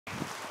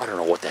I don't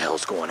know what the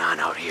hell's going on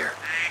out here,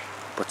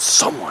 but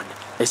someone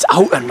is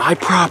out on my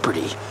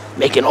property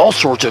making all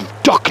sorts of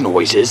duck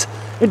noises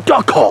and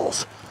duck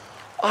calls.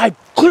 I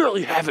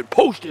clearly have it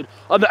posted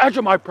on the edge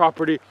of my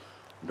property,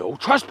 no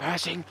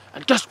trespassing,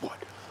 and guess what?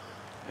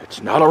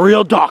 It's not a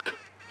real duck.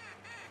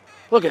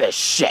 Look at this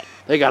shit.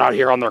 They got out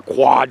here on their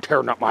quad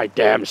tearing up my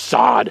damn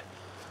sod.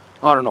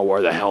 I don't know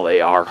where the hell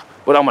they are,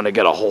 but I'm gonna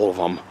get a hold of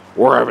them,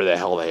 wherever the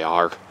hell they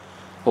are.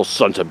 Those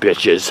sons of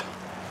bitches.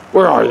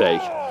 Where are they?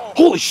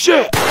 Holy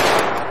shit!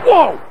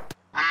 Whoa!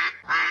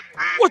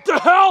 What the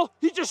hell?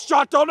 He just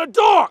shot down a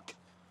dog!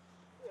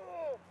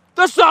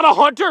 That's not a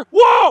hunter!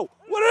 Whoa!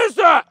 What is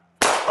that?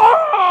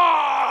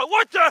 Ah!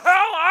 What the hell?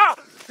 Ah!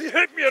 He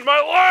hit me in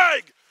my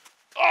leg!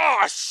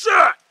 Oh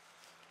shit!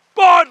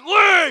 Bud,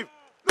 leave!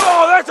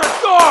 No, that's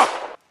a dog!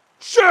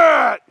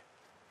 Shit!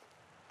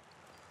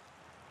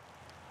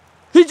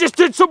 He just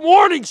did some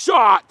warning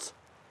shots!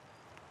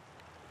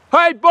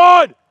 Hey,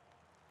 Bud!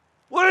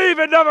 Leave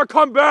and never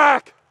come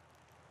back!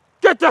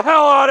 Get the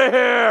hell out of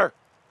here!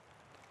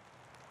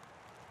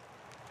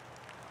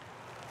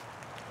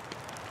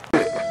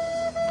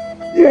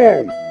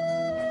 Whoa!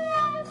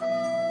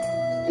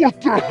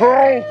 What the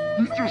hell?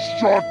 He just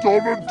shot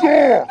down a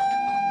dog!